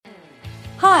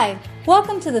Hi,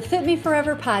 welcome to the Fit Me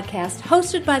Forever podcast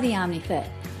hosted by the OmniFit.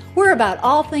 We're about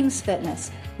all things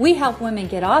fitness. We help women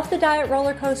get off the diet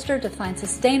roller coaster to find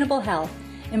sustainable health,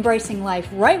 embracing life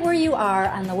right where you are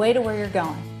on the way to where you're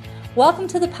going. Welcome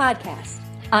to the podcast.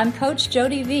 I'm Coach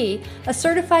Jody V, a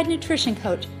certified nutrition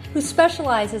coach who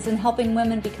specializes in helping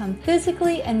women become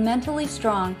physically and mentally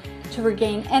strong to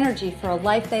regain energy for a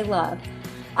life they love.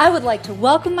 I would like to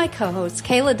welcome my co-host,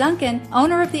 Kayla Duncan,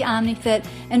 owner of the OmniFit,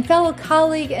 and fellow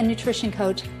colleague and nutrition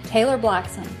coach, Taylor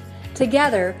Bloxham.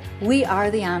 Together, we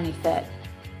are the OmniFit.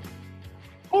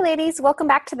 Hey ladies, welcome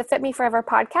back to the Fit Me Forever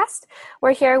podcast.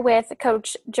 We're here with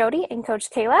Coach Jody and Coach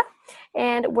Kayla,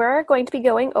 and we're going to be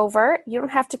going over, you don't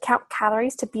have to count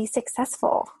calories to be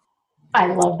successful. I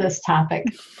love this topic.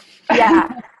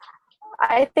 Yeah.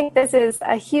 I think this is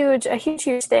a huge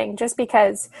thing just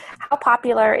because how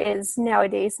popular is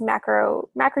nowadays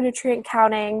macronutrient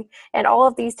counting and all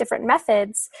of these different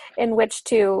methods in which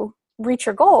to reach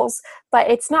your goals, but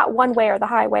it's not one way or the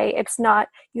highway. It's not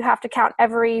you have to count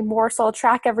every morsel,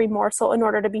 track every morsel in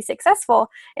order to be successful.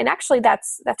 And actually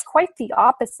that's quite the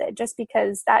opposite, just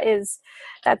because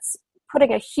that's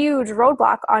putting a huge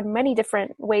roadblock on many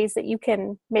different ways that you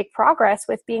can make progress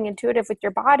with being intuitive with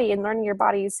your body and learning your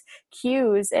body's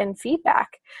cues and feedback.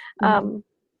 And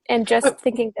just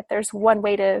thinking that there's one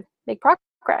way to make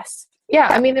progress. Yeah.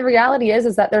 I mean, the reality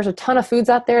is that there's a ton of foods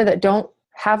out there that don't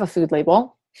have a food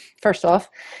label, first off.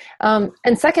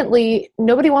 And secondly,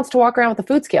 nobody wants to walk around with a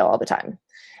food scale all the time.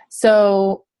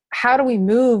 So how do we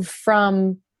move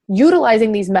from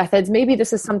utilizing these methods? Maybe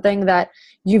this is something that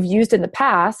you've used in the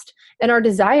past. And our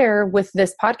desire with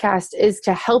this podcast is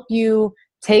to help you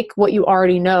take what you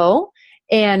already know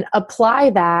and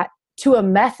apply that to a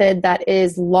method that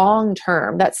is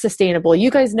long-term, that's sustainable.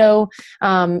 You guys know,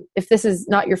 if this is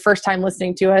not your first time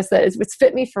listening to us, that it's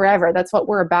Fit Me Forever. That's what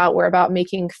we're about. We're about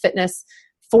making fitness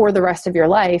for the rest of your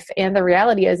life. And the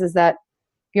reality is that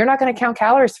you're not going to count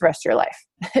calories for the rest of your life.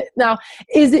 Now,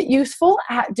 is it useful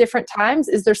at different times?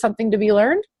 Is there something to be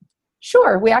learned?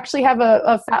 Sure. We actually have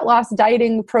a fat loss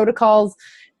dieting protocols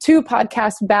 2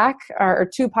 podcasts back, or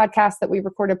 2 podcasts that we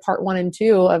recorded part 1 and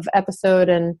 2 of episode.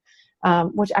 And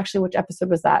which episode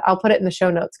was that? I'll put it in the show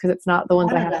notes because it's not the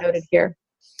ones I have noted here.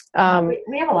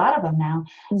 We have a lot of them now.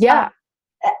 Yeah.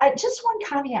 Just one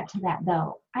caveat to that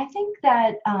though. I think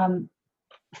that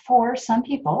for some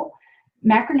people,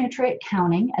 macronutrient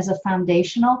counting as a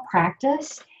foundational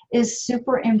practice is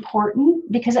super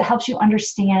important because it helps you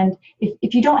understand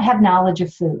if you don't have knowledge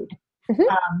of food. Mm-hmm.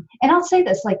 And I'll say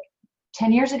this, like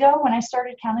 10 years ago when I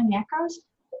started counting macros,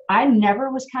 I never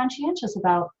was conscientious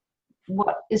about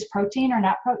what is protein or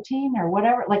not protein or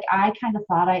whatever. Like I kind of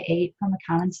thought I ate from a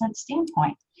common sense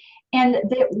standpoint. And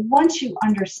that once you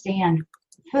understand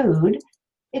food,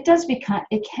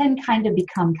 it can kind of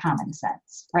become common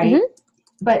sense, right? Mm-hmm.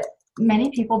 But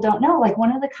many people don't know. Like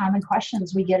one of the common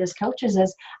questions we get as coaches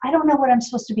is, I don't know what I'm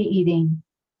supposed to be eating.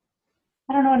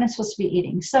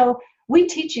 So we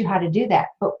teach you how to do that,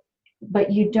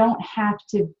 but you don't have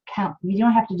to count. You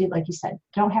don't have to do, like you said,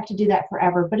 don't have to do that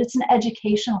forever, but it's an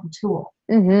educational tool.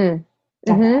 Mm-hmm.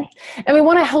 Mm-hmm. And we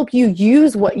want to help you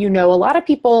use what you know. A lot of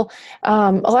people,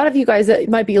 a lot of you guys that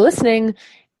might be listening,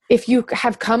 if you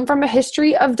have come from a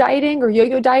history of dieting or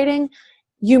yo-yo dieting,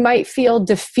 you might feel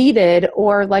defeated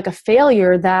or like a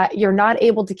failure that you're not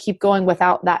able to keep going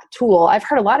without that tool. I've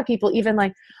heard a lot of people even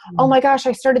like, oh my gosh,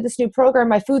 I started this new program,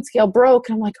 my food scale broke.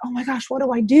 And I'm like, oh my gosh, what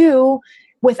do I do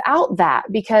without that?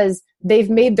 Because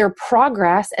they've made their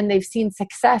progress and they've seen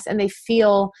success and they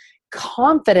feel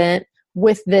confident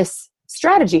with this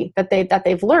strategy that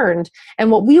they've learned.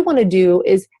 And what we want to do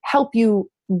is help you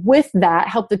with that,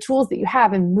 help the tools that you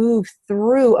have and move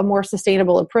through a more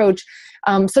sustainable approach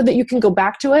so that you can go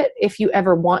back to it if you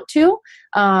ever want to.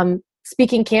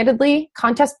 Speaking candidly,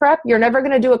 contest prep, you're never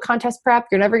going to do a contest prep.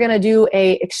 You're never going to do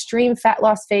a extreme fat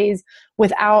loss phase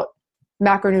without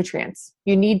macronutrients.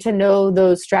 You need to know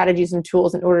those strategies and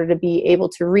tools in order to be able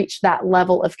to reach that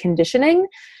level of conditioning.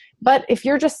 But if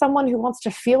you're just someone who wants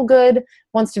to feel good,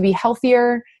 wants to be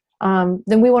healthier,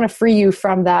 then we want to free you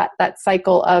from that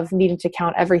cycle of needing to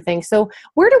count everything. So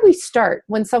where do we start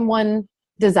when someone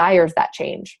desires that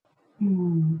change?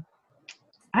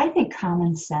 I think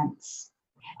common sense.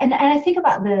 And I think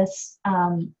about this,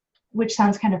 which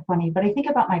sounds kind of funny, but I think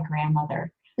about my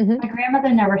grandmother. Mm-hmm. My grandmother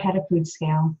never had a food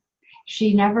scale.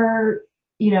 She never,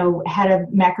 had a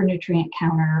macronutrient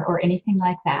counter or anything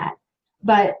like that.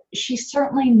 But she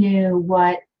certainly knew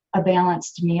what a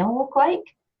balanced meal looked like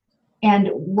and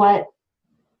what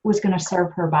was going to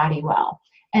serve her body well.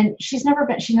 And she's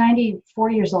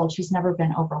 94 years old. She's never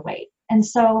been overweight. And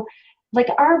so like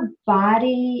our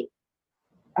body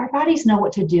our bodies know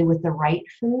what to do with the right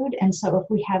food. And so if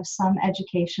we have some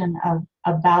education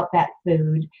about that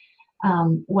food,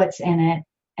 what's in it,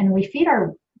 and we feed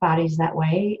our bodies that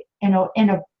way in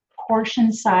a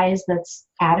portion size that's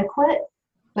adequate,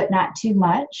 but not too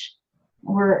much,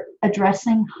 we're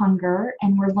addressing hunger,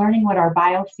 and we're learning what our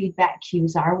biofeedback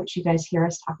cues are, which you guys hear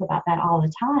us talk about that all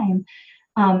the time.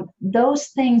 Those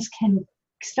things can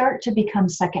start to become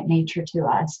second nature to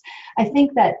us. I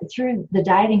think that through the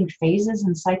dieting phases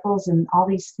and cycles and all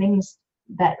these things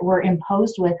that we're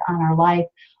imposed with on our life,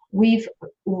 we've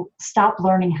stopped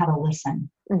learning how to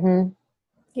listen. Mm-hmm.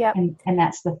 Yeah. And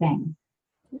that's the thing.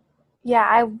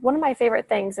 Yeah. One of my favorite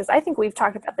things is, I think we've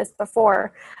talked about this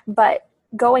before, but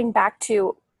going back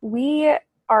to, we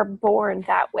are born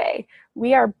that way.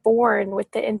 We are born with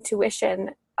the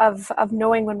intuition of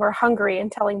knowing when we're hungry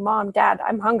and telling mom, dad,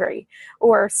 I'm hungry,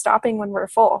 or stopping when we're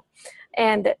full.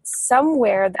 And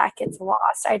somewhere that gets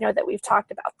lost. I know that we've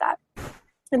talked about that.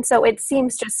 And so it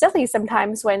seems just silly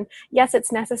sometimes when, yes,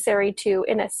 it's necessary to,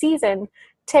 in a season,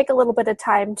 take a little bit of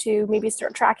time to maybe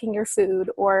start tracking your food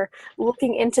or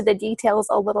looking into the details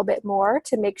a little bit more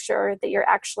to make sure that you're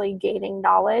actually gaining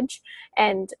knowledge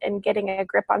and getting a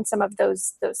grip on some of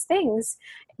those things,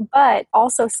 but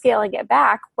also scaling it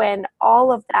back when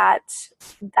all of that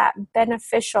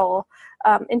beneficial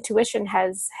intuition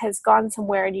has gone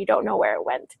somewhere and you don't know where it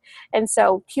went. And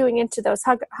so cueing into those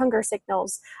hunger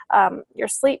signals, your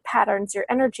sleep patterns, your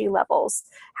energy levels,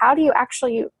 how do you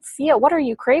actually feel? What are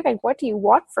you craving? What do you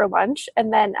want for lunch?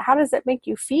 And then how does it make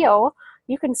you feel?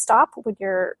 You can stop when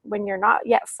you're not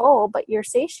yet full, but you're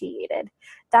satiated.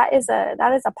 That is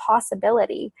a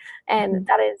possibility. And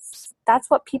that's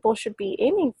what people should be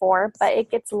aiming for, but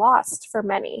it gets lost for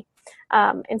many.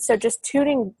 And so just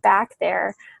tuning back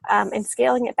there and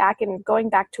scaling it back and going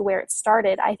back to where it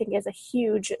started, I think is a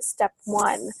huge step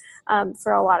one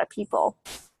for a lot of people.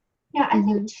 Yeah, I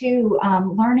think too,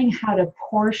 learning how to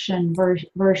portion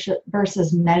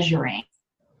versus measuring.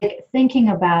 Like thinking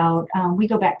about, we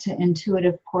go back to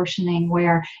intuitive portioning,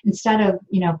 where instead of,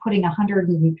 putting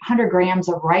 100 grams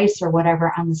of rice or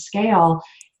whatever on the scale,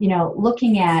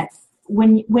 looking at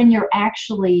when you're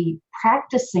actually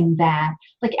practicing that,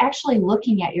 like actually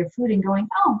looking at your food and going,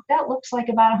 oh, that looks like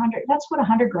about 100, that's what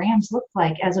 100 grams look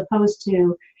like, as opposed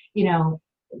to,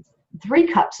 3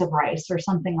 cups of rice or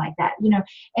something like that,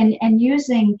 and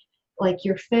using like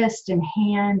your fist and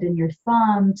hand and your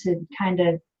thumb to kind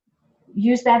of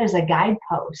use that as a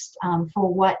guidepost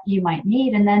for what you might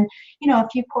need. And then, if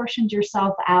you portioned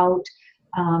yourself out,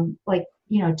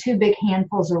 2 big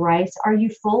handfuls of rice, are you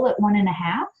full at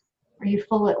 1.5? Are you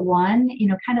full at 1?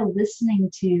 Kind of listening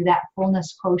to that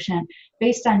fullness quotient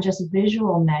based on just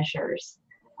visual measures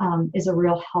is a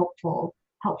real helpful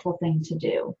thing to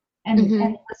do.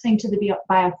 And listening to the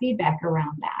biofeedback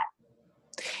around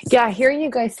that. Yeah, hearing you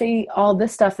guys say all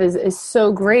this stuff is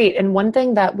so great. And one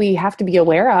thing that we have to be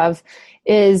aware of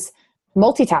is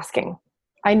multitasking.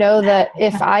 I know that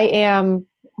if I am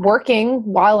working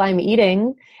while I'm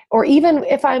eating, or even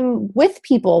if I'm with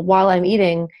people while I'm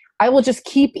eating, I will just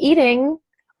keep eating,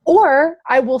 or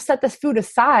I will set this food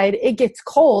aside. It gets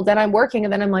cold and I'm working,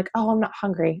 and then I'm like, oh, I'm not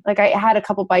hungry. Like I had a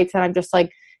couple bites and I'm just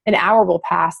like, an hour will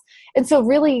pass. And so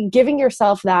really giving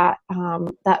yourself that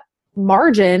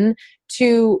margin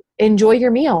to enjoy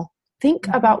your meal. Think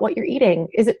about what you're eating.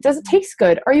 Does it taste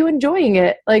good? Are you enjoying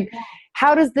it? Like,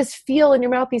 how does this feel in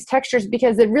your mouth, these textures?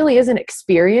 Because it really is an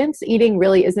experience. Eating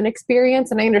really is an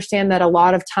experience. And I understand that a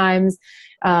lot of times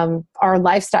our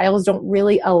lifestyles don't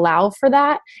really allow for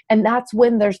that. And that's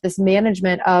when there's this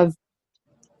management of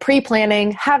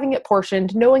pre-planning, having it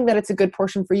portioned, knowing that it's a good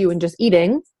portion for you, and just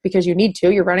eating because you need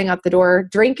to. You're running out the door,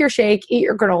 drink your shake, eat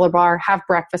your granola bar, have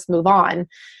breakfast, move on.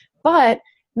 But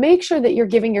make sure that you're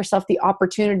giving yourself the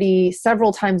opportunity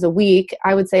several times a week,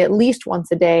 I would say at least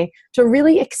once a day, to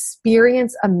really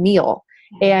experience a meal.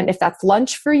 And if that's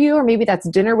lunch for you, or maybe that's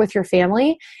dinner with your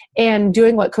family, and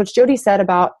doing what Coach Jody said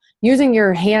about using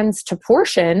your hands to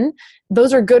portion,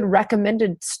 those are good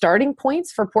recommended starting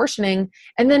points for portioning.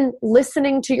 And then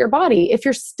listening to your body. If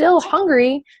you're still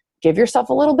hungry, give yourself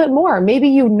a little bit more. Maybe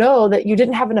you know that you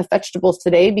didn't have enough vegetables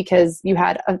today because you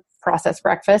had a processed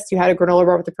breakfast, you had a granola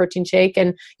bar with a protein shake,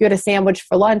 and you had a sandwich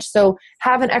for lunch. So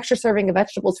have an extra serving of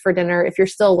vegetables for dinner if you're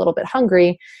still a little bit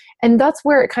hungry. And that's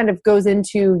where it kind of goes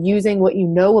into using what you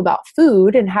know about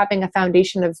food and having a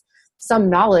foundation of some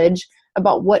knowledge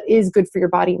about what is good for your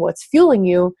body and what's fueling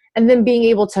you, and then being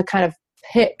able to kind of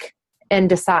pick and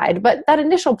decide. But that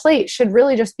initial plate should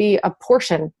really just be a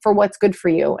portion for what's good for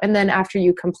you. And then after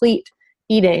you complete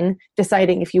eating,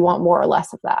 deciding if you want more or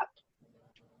less of that.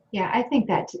 Yeah, I think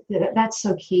that's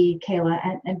so key,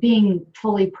 Kayla, and being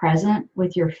fully present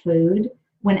with your food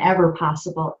whenever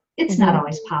possible. It's not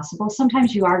always possible.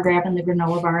 Sometimes you are grabbing the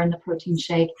granola bar and the protein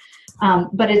shake,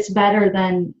 but it's better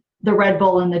than the Red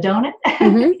Bull and the donut.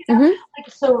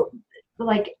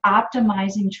 Like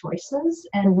optimizing choices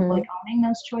and like owning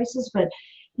those choices, but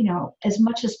as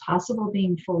much as possible,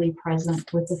 being fully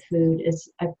present with the food is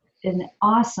an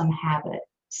awesome habit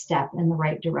step in the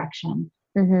right direction.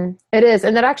 It is.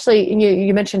 And that actually,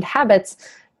 you mentioned habits,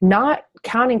 not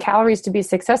counting calories to be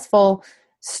successful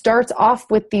starts off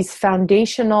with these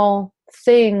foundational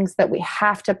things that we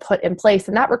have to put in place.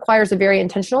 And that requires a very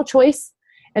intentional choice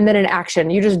and then an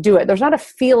action. You just do it. There's not a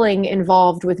feeling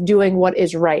involved with doing what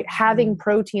is right. Having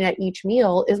protein at each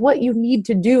meal is what you need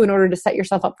to do in order to set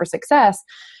yourself up for success.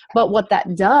 But what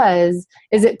that does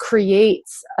is it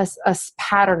creates a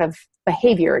pattern of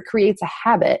behavior. It creates a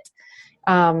habit.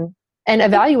 And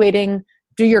evaluating,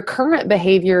 do your current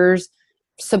behaviors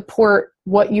support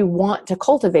what you want to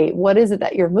cultivate? What is it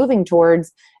that you're moving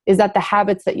towards? Is that the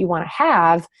habits that you want to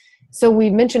have? So we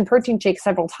mentioned protein shakes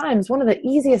several times. One of the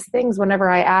easiest things whenever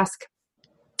I ask,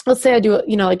 let's say I do,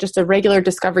 like just a regular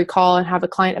discovery call and have a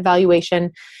client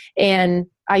evaluation. And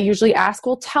I usually ask,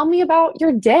 well, tell me about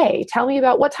your day. Tell me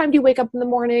about what time do you wake up in the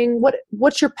morning?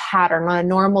 What's your pattern on a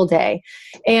normal day?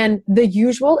 And the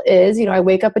usual is, I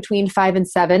wake up between 5 and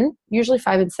 7, usually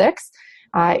 5 and 6.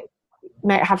 I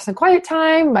might have some quiet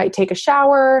time, might take a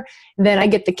shower. Then I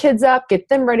get the kids up, get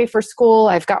them ready for school.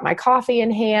 I've got my coffee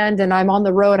in hand and I'm on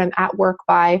the road. I'm at work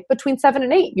by between 7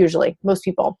 and 8, usually, most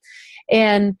people.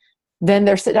 And then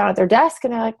they're sitting down at their desk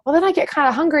and they're like, well, then I get kind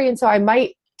of hungry. And so I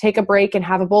might take a break and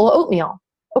have a bowl of oatmeal.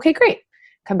 Okay, great.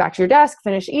 Come back to your desk,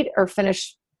 finish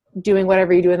doing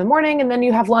whatever you do in the morning. And then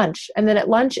you have lunch. And then at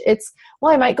lunch,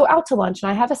 I might go out to lunch and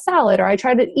I have a salad, or I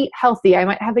try to eat healthy. I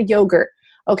might have a yogurt.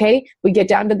 Okay. We get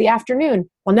down to the afternoon.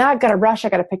 Well, now I've got to rush. I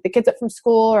got to pick the kids up from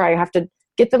school, or I have to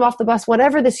get them off the bus,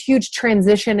 whatever this huge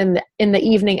transition in the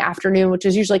evening, afternoon, which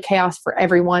is usually chaos for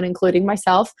everyone, including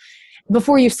myself,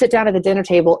 before you sit down at the dinner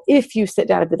table. If you sit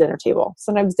down at the dinner table,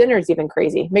 sometimes dinner is even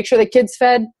crazy. Make sure the kids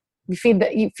fed.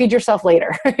 You feed yourself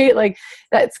later, right? Like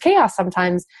that's chaos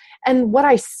sometimes. And what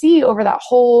I see over that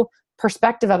whole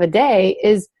perspective of a day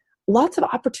is lots of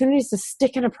opportunities to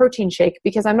stick in a protein shake,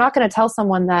 because I'm not going to tell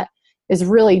someone that is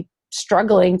really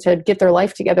struggling to get their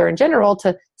life together in general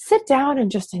to sit down and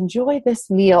just enjoy this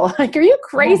meal. Like, are you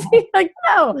crazy? Like,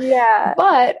 no. Yeah.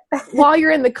 But while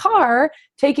you're in the car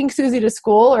taking Susie to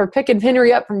school or picking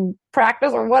Henry up from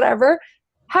practice or whatever,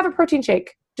 have a protein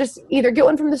shake. Just either get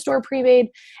one from the store pre-made.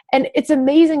 And it's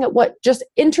amazing at what just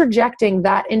interjecting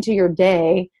that into your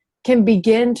day can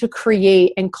begin to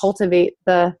create and cultivate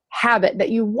the habit that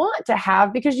you want to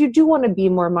have, because you do want to be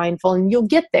more mindful and you'll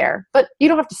get there, but you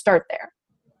don't have to start there.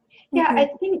 Yeah, I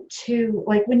think too,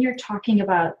 like when you're talking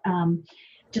about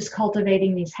just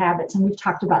cultivating these habits, and we've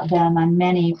talked about them in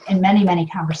many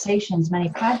conversations, many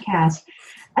podcasts,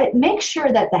 make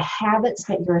sure that the habits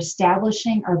that you're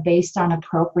establishing are based on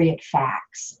appropriate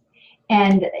facts.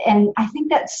 And I think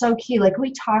that's so key. Like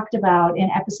we talked about in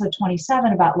episode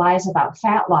 27 about lies about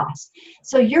fat loss.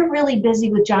 So you're really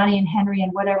busy with Johnny and Henry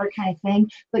and whatever kind of thing,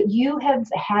 but you have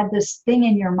had this thing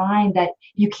in your mind that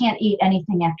you can't eat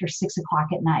anything after 6 o'clock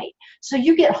at night. So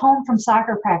you get home from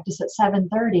soccer practice at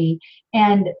 7:30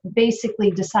 and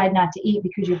basically decide not to eat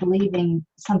because you're believing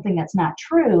something that's not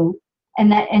true.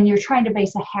 And you're trying to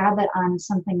base a habit on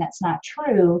something that's not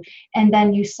true, and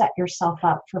then you set yourself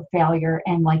up for failure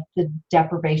and like the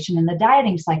deprivation and the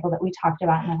dieting cycle that we talked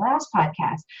about in the last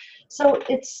podcast. So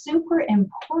it's super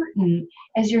important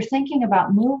as you're thinking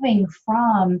about moving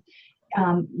from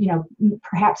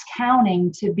perhaps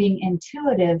counting to being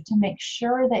intuitive, to make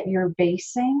sure that you're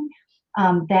basing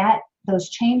those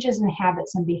changes in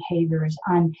habits and behaviors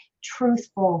on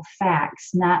truthful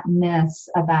facts, not myths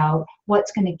about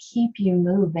what's going to keep you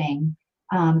moving,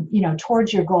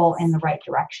 towards your goal in the right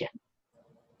direction.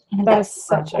 That's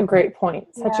such a great point.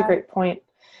 Such a great point.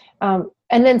 And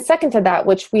then second to that,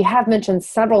 which we have mentioned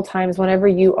several times whenever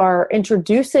you are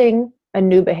introducing a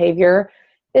new behavior,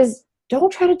 is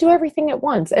don't try to do everything at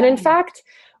once. And in fact,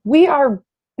 we are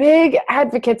big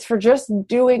advocates for just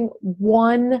doing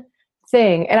one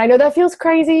thing. And I know that feels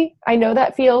crazy. I know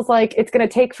that feels like it's going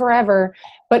to take forever.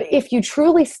 But if you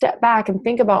truly step back and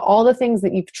think about all the things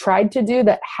that you've tried to do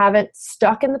that haven't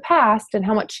stuck in the past and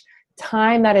how much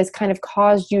time that has kind of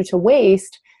caused you to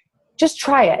waste, just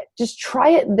try it. Just try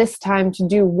it this time to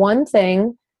do one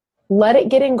thing. Let it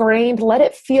get ingrained. Let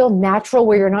it feel natural,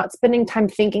 where you're not spending time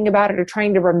thinking about it or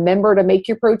trying to remember to make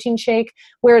your protein shake,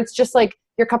 where it's just like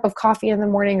your cup of coffee in the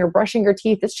morning or brushing your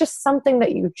teeth. It's just something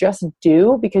that you just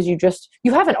do because you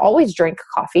haven't always drank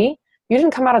coffee. You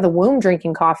didn't come out of the womb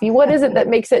drinking coffee. What is it that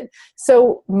makes it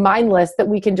so mindless that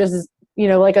we can just,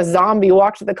 like a zombie,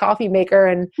 walk to the coffee maker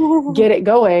and get it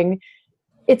going?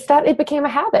 It's that it became a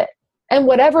habit. And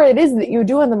whatever it is that you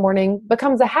do in the morning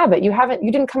becomes a habit. You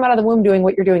didn't come out of the womb doing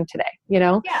what you're doing today,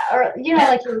 Yeah. Or,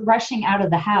 like you're rushing out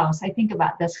of the house. I think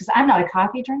about this because I'm not a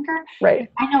coffee drinker. Right.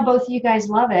 I know both of you guys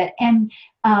love it. And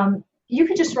you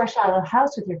could just rush out of the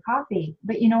house with your coffee.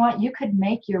 But you know what? You could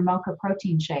make your mocha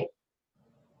protein shake.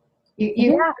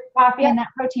 You have coffee and that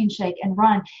protein shake and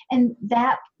run. And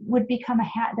that would become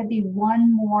that'd be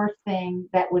one more thing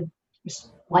that would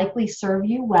likely serve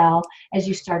you well as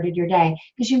you started your day,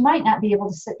 because you might not be able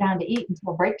to sit down to eat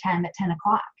until break time at 10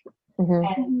 o'clock.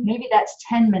 And maybe that's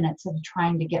 10 minutes of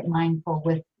trying to get mindful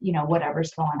with,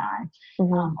 whatever's going on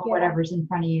or whatever's in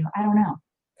front of you. I don't know.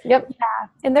 Yep. Yeah.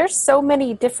 And there's so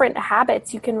many different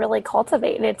habits you can really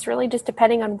cultivate. And it's really just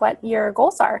depending on what your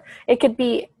goals are. It could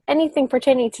be anything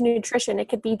pertaining to nutrition. It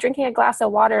could be drinking a glass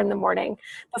of water in the morning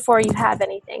before you have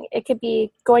anything. It could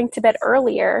be going to bed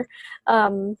earlier,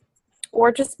 or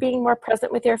just being more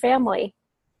present with your family.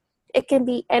 It can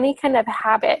be any kind of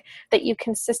habit that you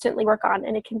consistently work on.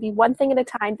 And it can be one thing at a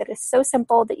time that is so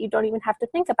simple that you don't even have to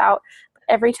think about. But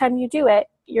every time you do it,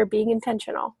 you're being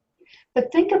intentional.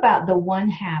 But think about the one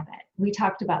habit. We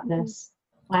talked about this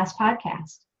last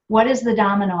podcast. What is the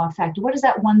domino effect? What is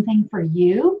that one thing for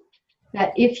you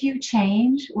that if you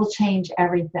change, will change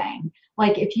everything?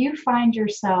 Like if you find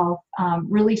yourself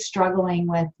really struggling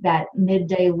with that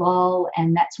midday lull,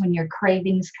 and that's when your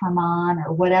cravings come on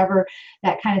or whatever,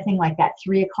 that kind of thing, like that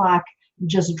 3 o'clock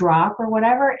just drop or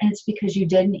whatever, and it's because you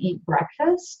didn't eat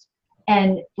breakfast,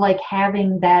 and like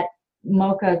having that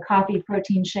mocha coffee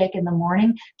protein shake in the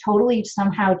morning totally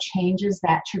somehow changes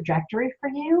that trajectory for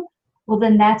you, well,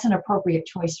 then that's an appropriate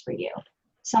choice for you.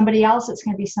 Somebody else, it's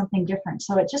going to be something different.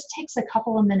 So it just takes a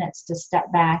couple of minutes to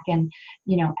step back and,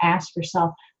 ask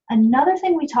yourself. Another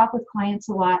thing we talk with clients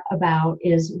a lot about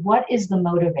is, what is the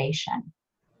motivation?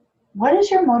 What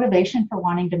is your motivation for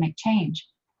wanting to make change?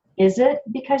 Is it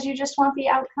because you just want the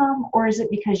outcome, or is it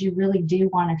because you really do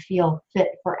want to feel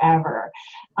fit forever?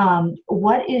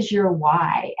 What is your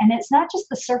why? And it's not just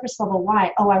the surface level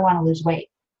why, I want to lose weight.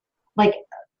 Like,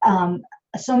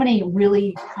 so many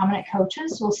really prominent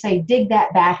coaches will say, dig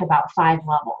that back about 5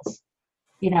 levels.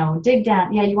 Dig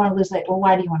down. Yeah, you want to lose weight. Well,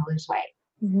 why do you want to lose weight?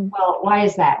 Well, why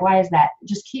is that? Why is that?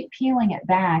 Just keep peeling it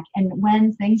back. And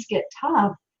when things get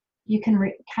tough, you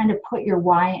can kind of put your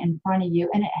why in front of you,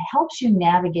 and it helps you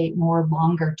navigate more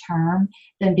longer term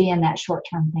than be in that short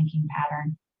term thinking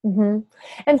pattern.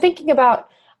 And thinking about,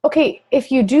 okay,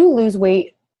 if you do lose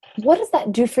weight, what does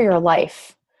that do for your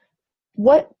life?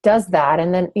 What does that?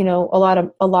 And then, a lot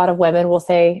of women will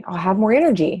say, I'll have more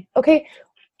energy. Okay.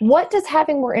 What does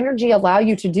having more energy allow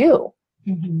you to do?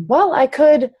 Well, I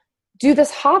could do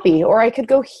this hobby, or I could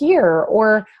go here,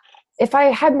 or if I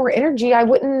had more energy, I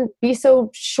wouldn't be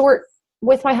so short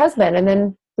with my husband, and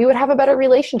then we would have a better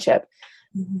relationship.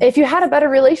 If you had a better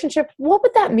relationship, what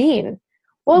would that mean?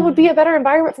 Well, it would be a better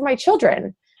environment for my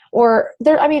children. Or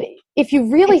if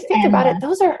you really think about it,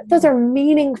 those are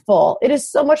meaningful. It is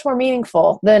so much more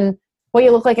meaningful than what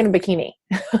you look like in a bikini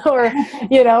or,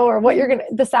 or what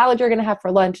the salad you're going to have for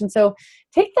lunch. And so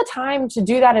take the time to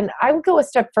do that. And I would go a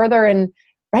step further and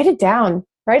write it down,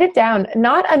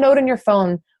 not a note in your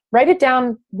phone, write it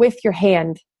down with your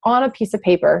hand on a piece of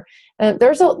paper. And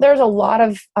there's a lot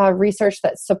of research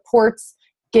that supports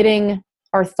getting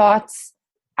our thoughts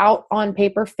out on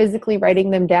paper, physically writing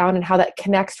them down, and how that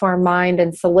connects to our mind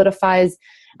and solidifies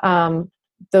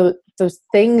those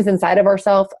things inside of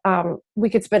ourselves. We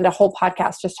could spend a whole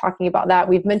podcast just talking about that.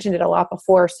 We've mentioned it a lot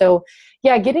before. So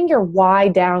yeah, getting your why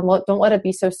down, don't let it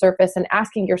be so surface, and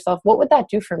asking yourself, what would that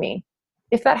do for me?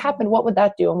 If that happened, what would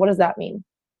that do? And what does that mean?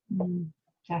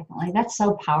 Definitely. That's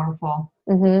so powerful.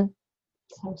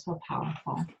 So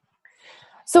powerful.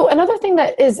 So another thing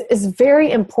that is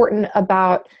very important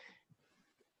about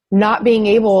not being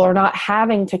able or not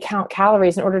having to count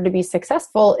calories in order to be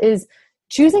successful is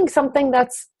choosing something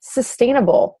that's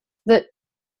sustainable.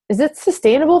 Is it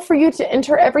sustainable for you to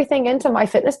enter everything into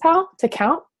MyFitnessPal to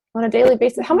count on a daily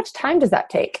basis? How much time does that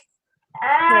take?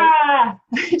 I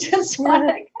just want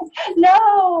to,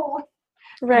 no.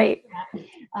 Right.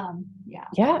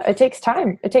 Yeah, it takes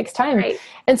time. Right.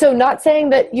 And so not saying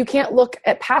that you can't look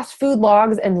at past food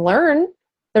logs and learn.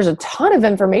 There's a ton of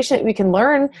information that we can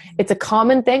learn. It's a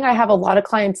common thing I have a lot of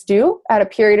clients do at a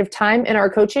period of time in our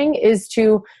coaching, is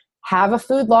to have a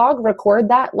food log, record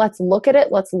that. Let's look at it.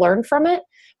 Let's learn from it.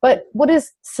 But what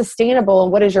is sustainable,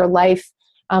 and what is your life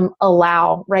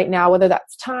allow right now, whether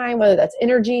that's time, whether that's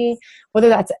energy, whether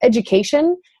that's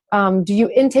education. Do you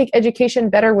intake education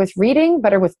better with reading,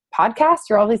 better with podcasts?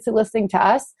 You're obviously listening to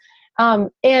us.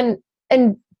 And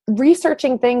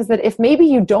researching things that if maybe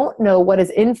you don't know what is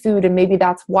in food, and maybe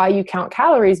that's why you count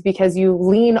calories, because you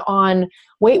lean on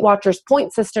Weight Watchers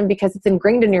point system because it's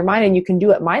ingrained in your mind and you can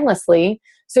do it mindlessly.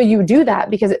 So you do that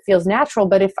because it feels natural.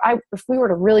 But if we were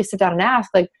to really sit down and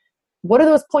ask, like, what do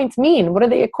those points mean? What do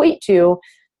they equate to?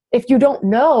 If you don't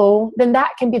know, then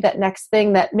that can be that next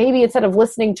thing that maybe instead of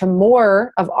listening to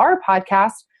more of our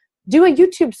podcast, do a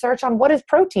YouTube search on what is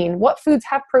protein, what foods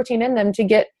have protein in them, to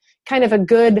get kind of a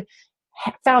good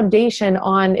foundation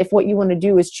on if what you want to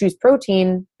do is choose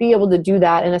protein, be able to do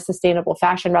that in a sustainable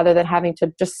fashion rather than having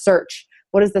to just search,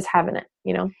 what does this have in it,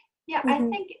 you know? Yeah, I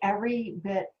think every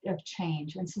bit of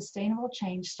change and sustainable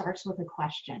change starts with a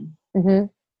question. Mm-hmm.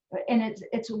 And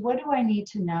it's what do I need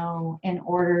to know in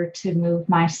order to move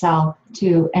myself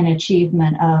to an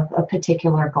achievement of a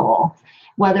particular goal,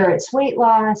 whether it's weight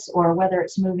loss or whether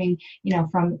it's moving,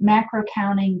 from macro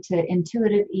counting to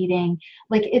intuitive eating.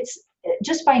 Like, it's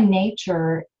just by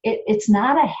nature, it's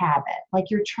not a habit. Like,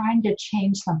 you're trying to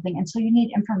change something. And so you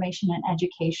need information and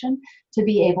education to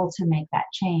be able to make that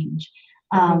change.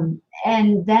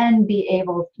 And then be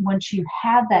able, once you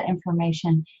have that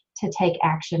information, to take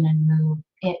action and move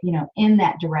it, in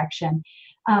that direction.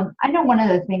 I know one of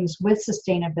the things with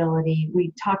sustainability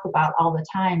we talk about all the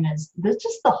time is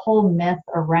just the whole myth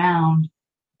around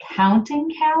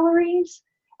counting calories.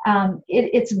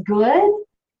 It's good.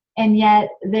 And yet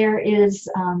there is,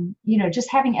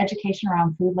 just having education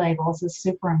around food labels is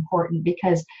super important,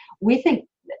 because we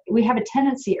have a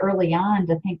tendency early on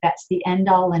to think that's the end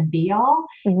all and be all.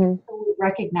 Mm-hmm. So we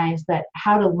recognize that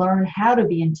how to learn how to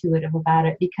be intuitive about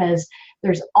it, because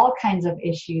there's all kinds of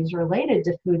issues related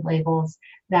to food labels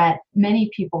that many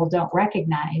people don't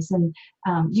recognize. And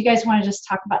you guys want to just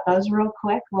talk about those real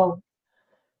quick? Well,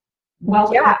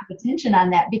 we have attention on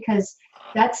that, because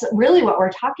that's really what we're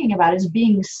talking about, is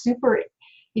being super,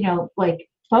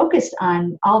 focused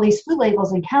on all these food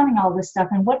labels and counting all this stuff,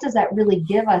 and what does that really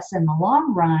give us in the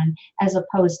long run, as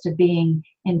opposed to being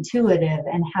intuitive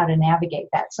and how to navigate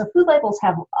that. So food labels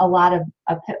have a lot of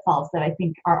pitfalls that I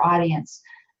think our audience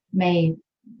may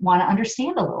want to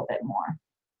understand a little bit more.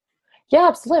 Yeah,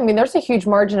 absolutely. I mean, there's a huge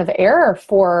margin of error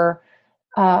for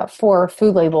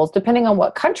food labels, depending on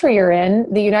what country you're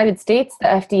in. The United States, the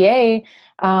FDA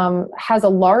has a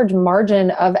large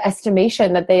margin of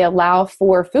estimation that they allow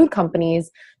for food companies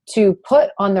to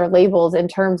put on their labels in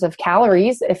terms of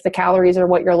calories, if the calories are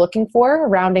what you're looking for,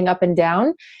 rounding up and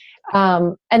down.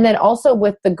 And then also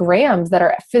with the grams that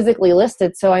are physically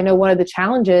listed. So I know one of the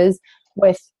challenges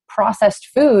with processed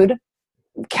food,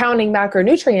 counting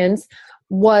macronutrients,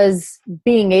 was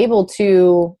being able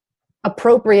to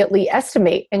appropriately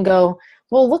estimate and go,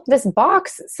 well, look, this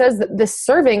box says that this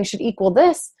serving should equal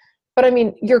this. But I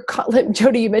mean,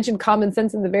 Jody, you mentioned common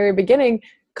sense in the very beginning.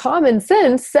 Common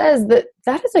sense says that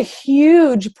is a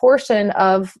huge portion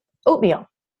of oatmeal,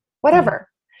 whatever.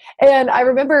 And I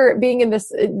remember being in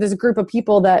this group of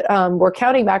people that were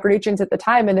counting macronutrients at the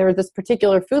time, and there was this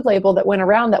particular food label that went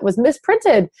around that was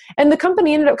misprinted. And the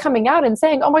company ended up coming out and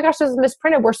saying, oh my gosh, this is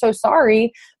misprinted. We're so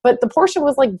sorry. But the portion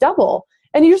was like double.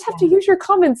 And you just have to use your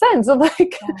common sense of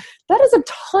that is a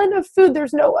ton of food.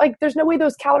 There's no way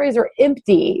those calories are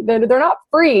empty. They're not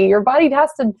free. Your body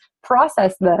has to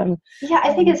process them. Yeah,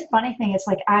 I think it's a funny thing. It's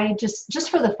like, I just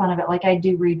for the fun of it, like, I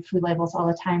do read food labels all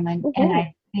the time, and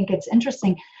I think it's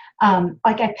interesting.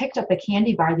 I picked up a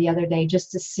candy bar the other day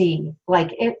just to see,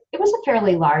 it was a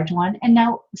fairly large one. And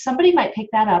now somebody might pick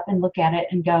that up and look at it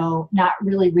and go, not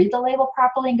really read the label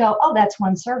properly and go, oh, that's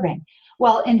one serving.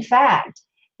 Well, in fact,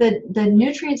 the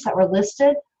nutrients that were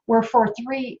listed were for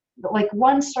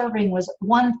one serving was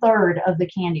 1/3 of the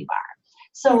candy bar.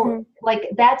 So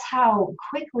that's how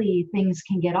quickly things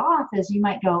can get off, is you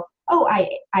might go, oh, I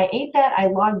ate that, I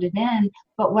logged it in,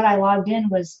 but what I logged in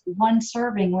was 1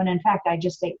 serving when in fact I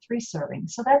just ate 3 servings.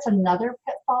 So that's another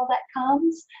pitfall that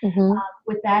comes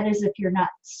with that, is if you're not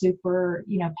super,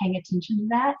 paying attention to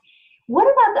that. What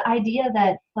about the idea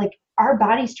that our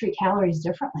bodies treat calories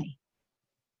differently?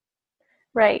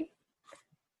 Right.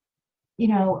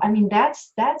 I mean,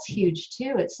 that's huge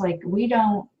too. It's like,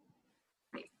 the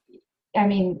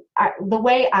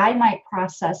way I might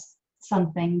process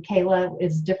something, Kayla,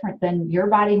 is different than your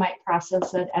body might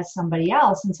process it as somebody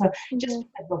else. And so just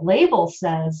because the label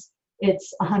says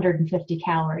it's 150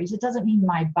 calories, it doesn't mean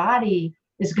my body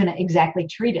is going to exactly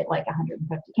treat it like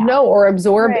 150 calories. No, or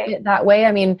absorb it that way.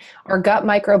 I mean, our gut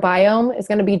microbiome is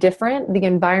going to be different. The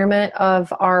environment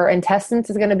of our intestines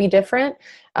is going to be different.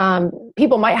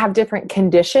 People might have different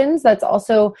conditions. That's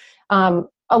also a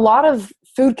lot of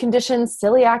food conditions,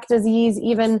 celiac disease,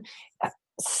 even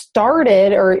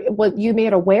started, or what you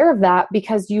made aware of that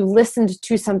because you listened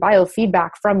to some biofeedback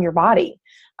from your body.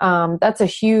 That's a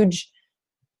huge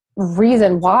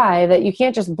reason why that you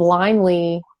can't just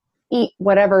blindly eat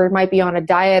whatever might be on a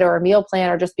diet or a meal plan,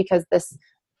 or just because this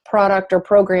product or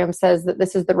program says that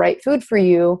this is the right food for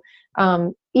you.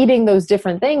 Eating those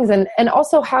different things, and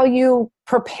also how you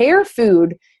prepare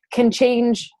food can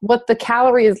change what the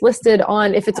calorie is listed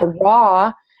on, if it's a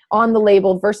raw on the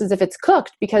label versus if it's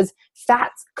cooked, because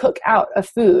fats cook out of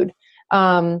food.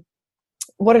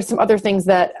 What are some other things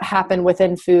that happen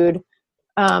within food?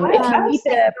 If you eat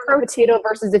the potato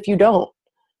versus if you don't.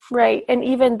 Right. And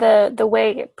even the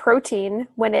way protein,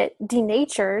 when it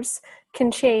denatures,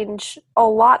 can change a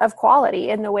lot of quality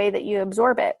in the way that you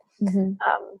absorb it. Mm-hmm.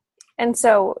 And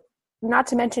so, not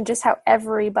to mention just how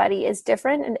everybody is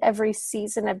different and every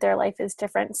season of their life is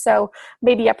different. So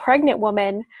maybe a pregnant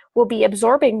woman will be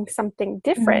absorbing something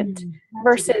different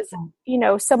versus,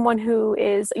 someone who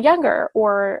is younger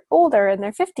or older in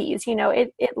their 50s.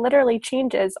 It literally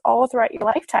changes all throughout your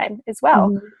lifetime as well.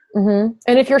 Mm-hmm. Mm-hmm.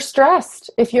 And if you're stressed,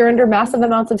 if you're under massive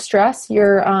amounts of stress,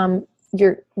 your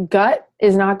gut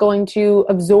is not going to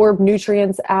absorb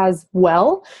nutrients as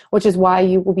well, which is why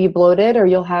you will be bloated, or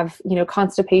you'll have,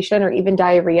 constipation or even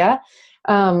diarrhea.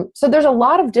 So there's a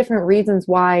lot of different reasons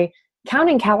why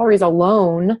counting calories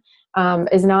alone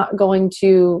is not going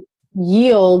to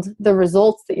yield the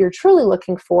results that you're truly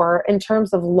looking for in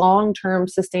terms of long-term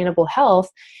sustainable health.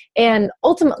 And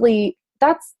ultimately,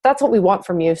 that's what we want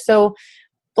from you. So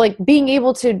like being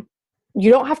able to, you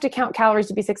don't have to count calories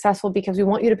to be successful, because we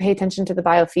want you to pay attention to the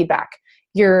biofeedback,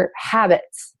 your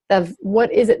habits of what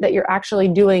is it that you're actually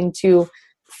doing to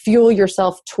fuel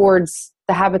yourself towards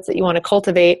the habits that you want to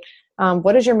cultivate.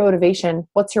 What is your motivation?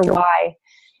 What's your why?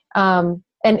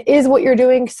 And is what you're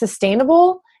doing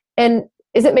sustainable? And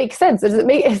does it make sense? Is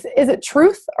it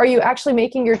truth? Are you actually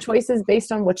making your choices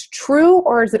based on what's true,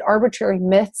 or is it arbitrary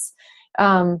myths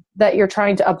that you're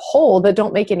trying to uphold that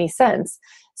don't make any sense?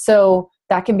 So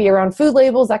that can be around food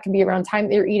labels. That can be around time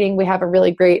that you're eating. We have a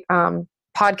really great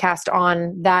podcast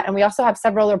on that. And we also have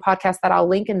several other podcasts that I'll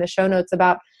link in the show notes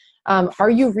about, are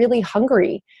you really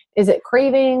hungry? Is it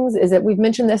cravings? We've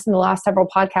mentioned this in the last several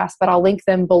podcasts, but I'll link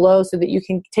them below so that you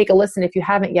can take a listen if you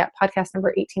haven't yet, podcast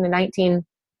number 18 and 19.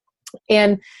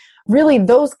 And really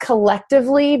those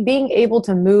collectively, being able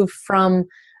to move from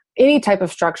any type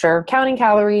of structure, counting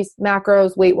calories,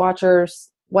 macros, Weight Watchers,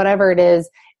 whatever it is,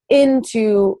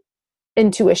 into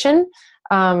intuition.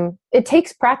 It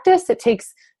takes practice. It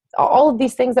takes all of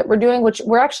these things that we're doing, which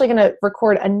we're actually going to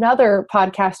record another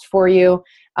podcast for you,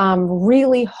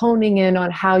 really honing in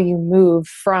on how you move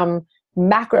from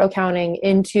macro counting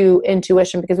into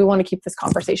intuition, because we want to keep this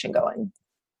conversation going.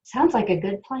 Sounds like a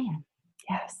good plan.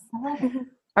 Yes. I love it.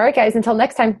 All right, guys, until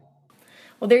next time.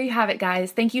 Well, there you have it,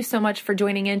 guys. Thank you so much for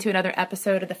joining in to another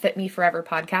episode of the Fit Me Forever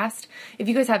podcast. If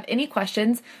you guys have any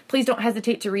questions, please don't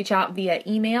hesitate to reach out via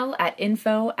email at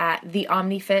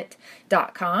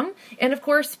info@theomnifit.com. And of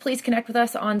course, please connect with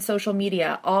us on social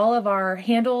media. All of our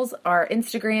handles, our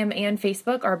Instagram and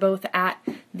Facebook, are both at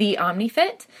The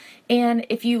OmniFit. And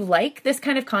if you like this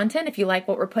kind of content, if you like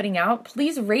what we're putting out,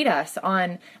 please rate us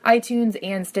on iTunes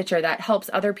and Stitcher. That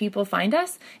helps other people find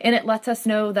us, and it lets us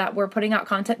know that we're putting out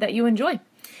content that you enjoy.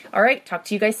 All right, talk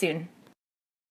to you guys soon.